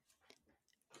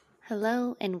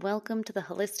Hello, and welcome to the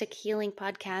Holistic Healing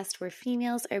Podcast, where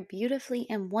females are beautifully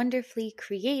and wonderfully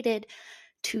created.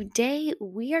 Today,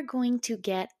 we are going to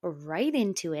get right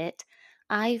into it.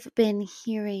 I've been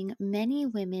hearing many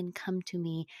women come to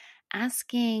me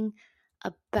asking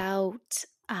about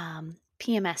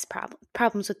PMS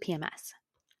problems with PMS.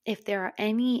 If there are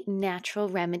any natural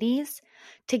remedies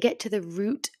to get to the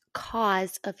root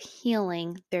cause of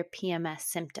healing their PMS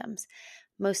symptoms,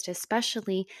 most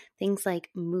especially things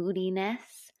like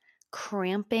moodiness,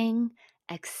 cramping,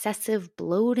 excessive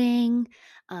bloating,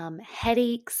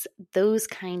 headaches, those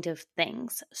kind of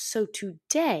things. So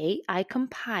today I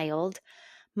compiled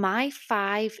my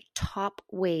 5 top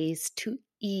ways to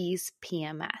ease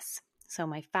PMS. So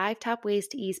my 5 top ways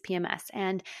to ease PMS.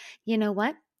 And you know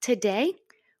what? Today,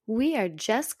 we are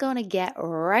just going to get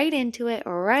right into it,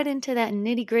 right into that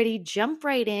nitty gritty, jump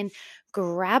right in,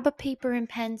 grab a paper and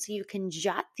pen so you can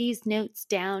jot these notes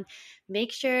down.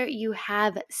 Make sure you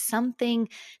have something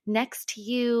next to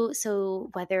you. So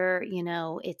whether,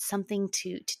 it's something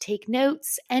to take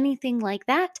notes, anything like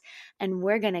that. And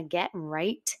we're going to get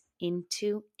right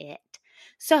into it.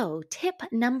 So tip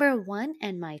number 1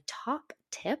 and my top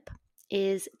tip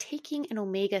is taking an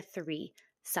omega-3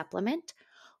 supplement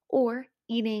or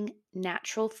eating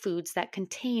natural foods that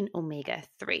contain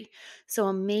omega-3. So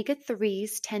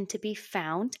omega-3s tend to be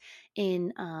found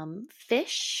in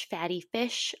fish, fatty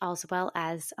fish, as well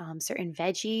as certain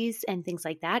veggies and things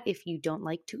like that if you don't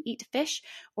like to eat fish.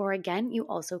 Or again, you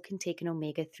also can take an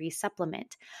omega-3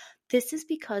 supplement. This is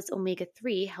because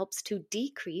omega-3 helps to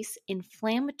decrease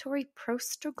inflammatory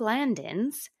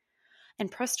prostaglandins,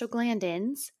 and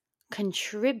prostaglandins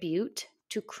contribute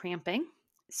to cramping.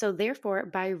 So therefore,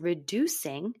 by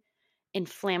reducing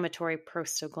inflammatory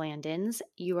prostaglandins,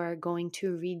 you are going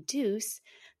to reduce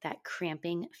that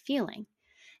cramping feeling.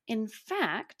 In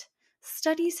fact,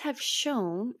 studies have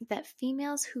shown that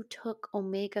females who took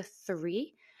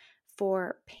omega-3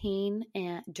 for pain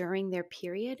during their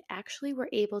period actually were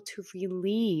able to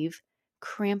relieve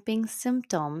cramping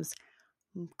symptoms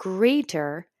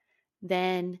greater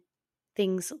than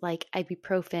things like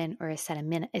ibuprofen or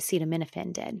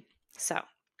acetaminophen did. So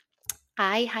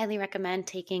I highly recommend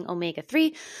taking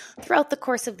omega-3 throughout the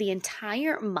course of the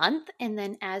entire month. And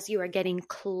then as you are getting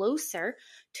closer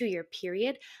to your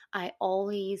period, I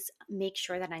always make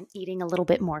sure that I'm eating a little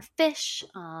bit more fish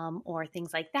or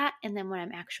things like that. And then when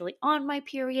I'm actually on my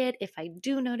period, if I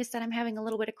do notice that I'm having a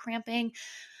little bit of cramping,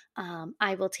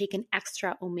 I will take an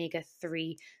extra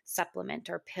omega-3 supplement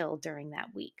or pill during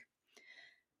that week.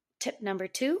 Tip number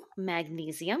 2,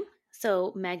 magnesium.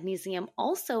 So magnesium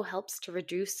also helps to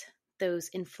reduce those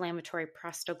inflammatory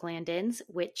prostaglandins,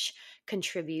 which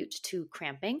contribute to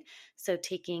cramping. So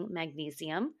taking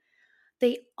magnesium.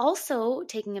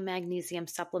 Taking a magnesium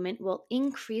supplement will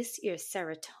increase your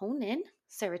serotonin.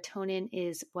 Serotonin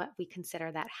is what we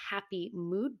consider that happy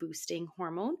mood boosting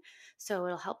hormone. So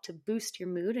it'll help to boost your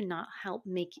mood and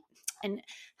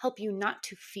help you not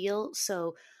to feel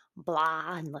so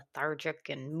blah and lethargic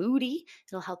and moody.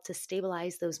 It'll help to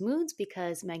stabilize those moods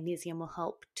because magnesium will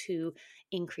help to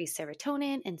increase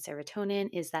serotonin, and serotonin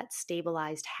is that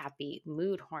stabilized happy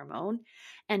mood hormone.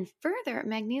 And further,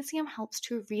 magnesium helps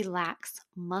to relax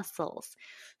muscles.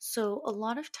 So a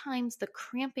lot of times the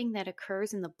cramping that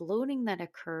occurs and the bloating that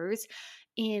occurs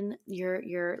in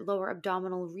your lower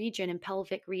abdominal region and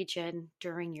pelvic region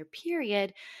during your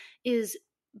period is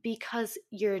because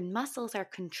your muscles are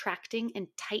contracting and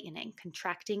tightening.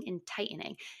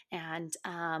 And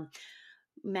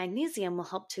magnesium will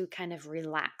help to kind of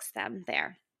relax them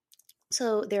there.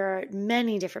 So there are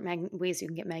many different ways you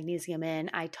can get magnesium in.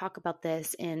 I talk about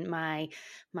this in my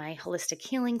holistic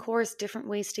healing course, different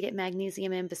ways to get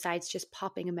magnesium in besides just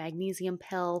popping a magnesium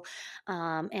pill.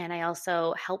 And I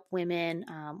also help women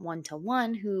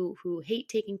one-to-one who hate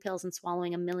taking pills and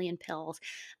swallowing a million pills.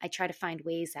 I try to find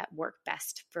ways that work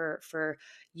best for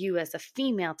you as a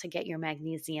female to get your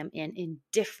magnesium in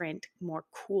different, more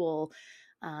cool,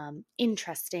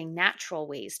 interesting, natural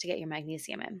ways to get your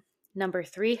magnesium in. Number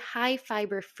 3, high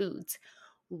fiber foods.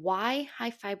 Why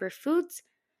high fiber foods?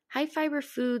 High fiber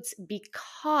foods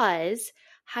because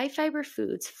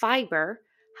fiber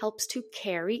helps to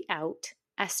carry out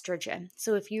estrogen.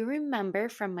 So if you remember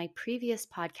from my previous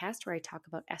podcast where I talk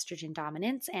about estrogen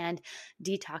dominance and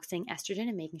detoxing estrogen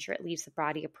and making sure it leaves the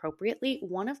body appropriately,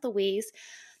 one of the ways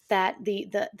that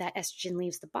that estrogen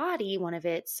leaves the body, one of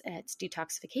its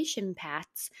detoxification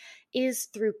paths, is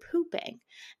through pooping.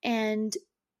 And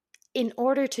in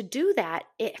order to do that,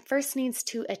 it first needs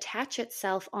to attach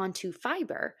itself onto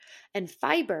fiber, and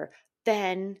fiber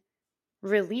then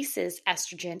releases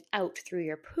estrogen out through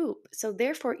your poop. So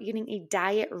therefore, eating a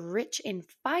diet rich in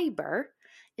fiber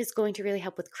is going to really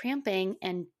help with cramping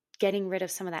and getting rid of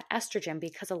some of that estrogen,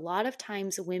 because a lot of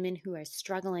times women who are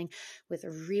struggling with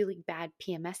really bad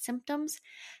PMS symptoms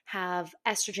have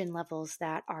estrogen levels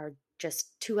that are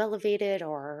just too elevated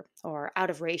or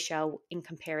out of ratio in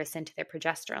comparison to their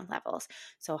progesterone levels.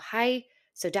 So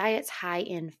diets high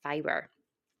in fiber.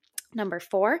 Number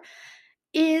 4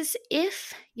 is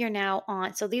if you're now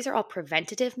on, so these are all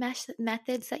preventative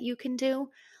methods that you can do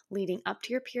leading up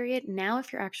to your period. Now,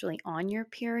 if you're actually on your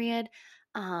period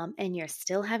and you're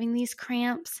still having these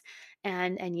cramps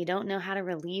and you don't know how to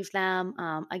relieve them,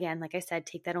 again, like I said,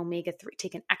 take that omega-3,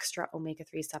 take an extra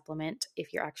omega-3 supplement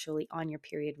if you're actually on your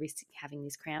period having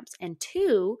these cramps. And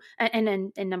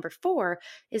number 4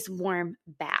 is warm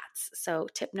baths. So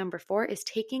tip number 4 is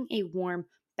taking a warm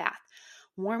bath.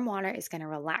 Warm water is going to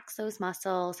relax those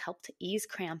muscles, help to ease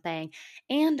cramping,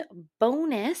 and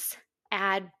bonus,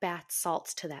 add bath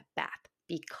salts to that bath,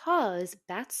 because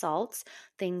bath salts,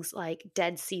 things like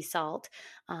Dead Sea salt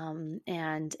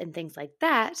and things like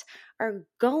that, are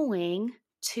going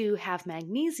to have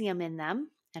magnesium in them.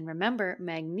 And remember,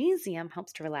 magnesium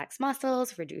helps to relax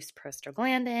muscles, reduce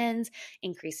prostaglandins,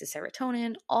 increases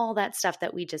serotonin, all that stuff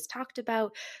that we just talked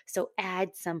about. So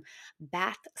add some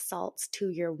bath salts to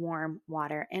your warm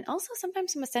water, and also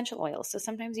sometimes some essential oils. So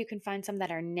sometimes you can find some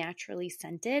that are naturally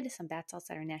scented, some bath salts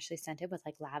that are naturally scented with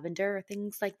like lavender or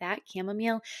things like that,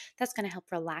 chamomile. That's going to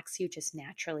help relax you just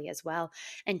naturally as well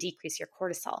and decrease your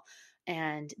cortisol.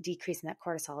 And decreasing that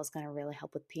cortisol is going to really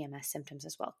help with PMS symptoms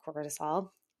as well. Cortisol,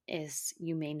 as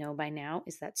you may know by now,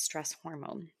 is that stress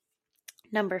hormone.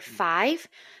 Number 5,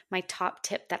 my top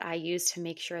tip that I use to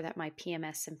make sure that my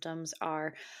PMS symptoms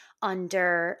are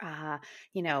under,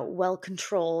 well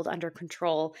controlled, under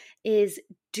control, is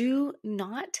do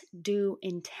not do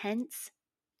intense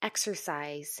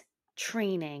exercise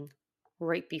training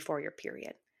right before your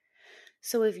period.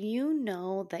 So if you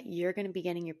know that you're going to be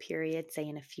getting your period, say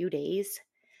in a few days,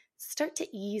 start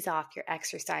to ease off your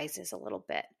exercises a little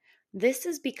bit. This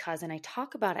is because, and I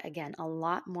talk about it again a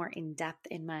lot more in depth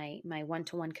in my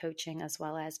one-to-one coaching as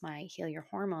well as my Heal Your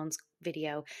Hormones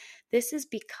video. This is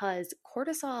because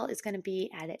cortisol is going to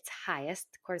be at its highest,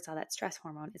 cortisol, that stress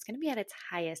hormone, is going to be at its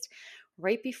highest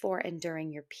right before and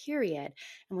during your period.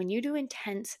 And when you do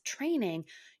intense training,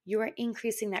 you are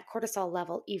increasing that cortisol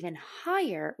level even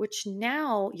higher, which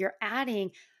now you're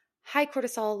adding high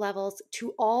cortisol levels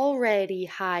to already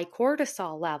high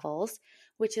cortisol levels,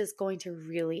 which is going to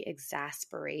really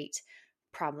exacerbate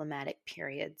problematic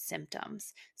period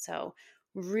symptoms. So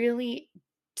really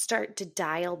start to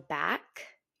dial back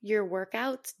your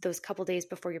workouts those couple days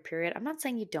before your period. I'm not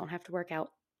saying you don't have to work out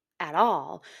at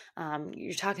all.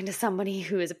 You're talking to somebody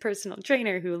who is a personal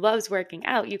trainer who loves working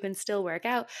out. You can still work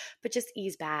out, but just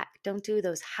ease back. Don't do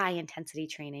those high intensity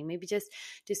training. Maybe just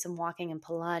do some walking and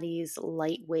Pilates,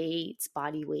 light weights,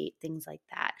 body weight, things like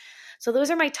that. So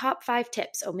those are my top 5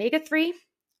 tips. Omega-3,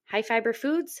 high fiber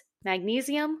foods,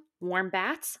 magnesium, warm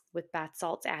baths with bath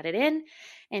salts added in,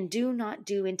 and do not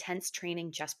do intense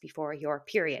training just before your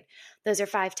period. Those are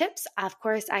 5 tips. Of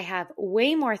course, I have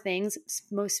way more things,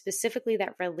 most specifically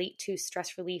that relate to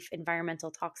stress relief, environmental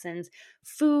toxins,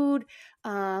 food,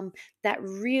 that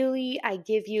really I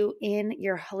give you in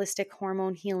your holistic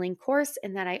hormone healing course,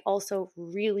 and that I also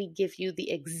really give you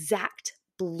the exact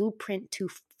blueprint to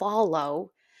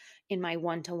follow in my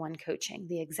one-to-one coaching,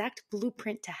 the exact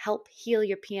blueprint to help heal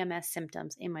your PMS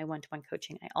symptoms in my one-to-one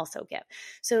coaching I also give.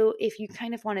 So if you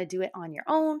kind of want to do it on your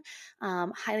own,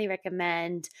 highly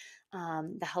recommend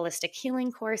the holistic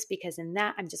healing course, because in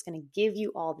that I'm just going to give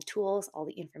you all the tools, all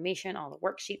the information, all the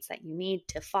worksheets that you need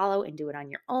to follow and do it on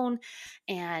your own,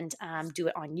 and do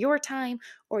it on your time.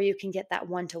 Or you can get that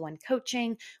one-to-one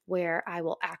coaching where I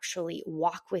will actually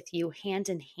walk with you hand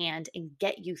in hand and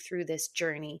get you through this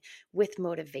journey with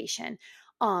motivation.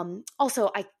 Also,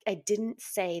 I didn't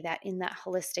say that in that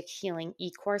holistic healing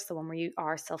e-course, the one where you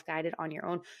are self-guided on your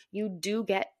own, you do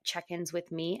get check-ins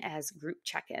with me as group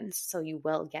check-ins. So you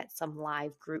will get some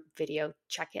live group video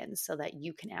check-ins so that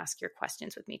you can ask your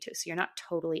questions with me too. So you're not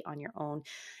totally on your own.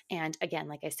 And again,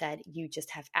 like I said, you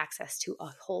just have access to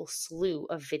a whole slew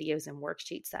of videos and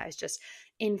worksheets that is just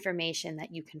information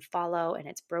that you can follow, and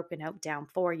it's broken out down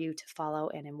for you to follow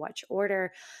and in which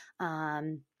order.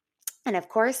 And of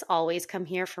course, always come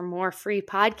here for more free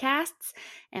podcasts,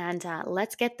 and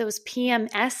let's get those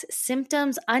PMS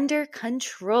symptoms under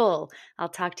control. I'll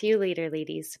talk to you later,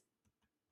 ladies.